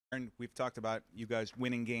And we've talked about you guys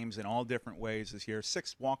winning games in all different ways this year.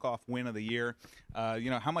 Sixth walk-off win of the year.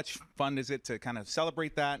 How much fun is it to kind of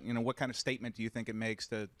celebrate that? What kind of statement do you think it makes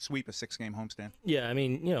to sweep a six-game homestand? Yeah, I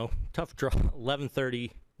mean, tough draw.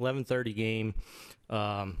 11:30 game.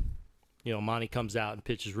 Monty comes out and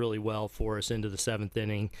pitches really well for us into the seventh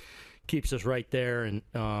inning, keeps us right there,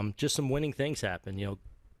 and just some winning things happen.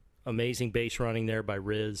 Amazing base running there by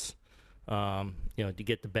Riz. To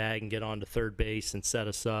get the bag and get on to third base and set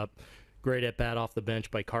us up. Great at bat off the bench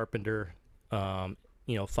by Carpenter.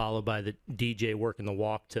 Followed by the DJ working the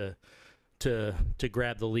walk to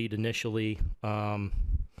grab the lead initially. And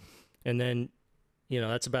then,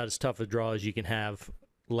 that's about as tough a draw as you can have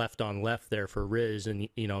left on left there for Riz. And,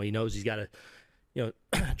 he knows he's got to,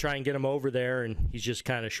 try and get him over there, and he's just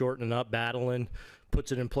kind of shortening up, battling,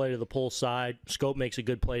 puts it in play to the pull side. Scope makes a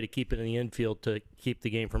good play to keep it in the infield to keep the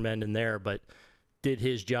game from ending there, but did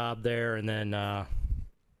his job there, and then a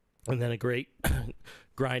great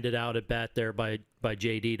grinded out at bat there by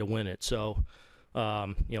JD to win it. So,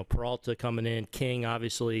 Peralta coming in, King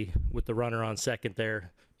obviously with the runner on second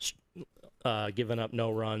there, giving up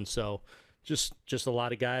no runs. So, just a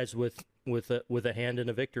lot of guys with a hand in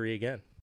a victory again.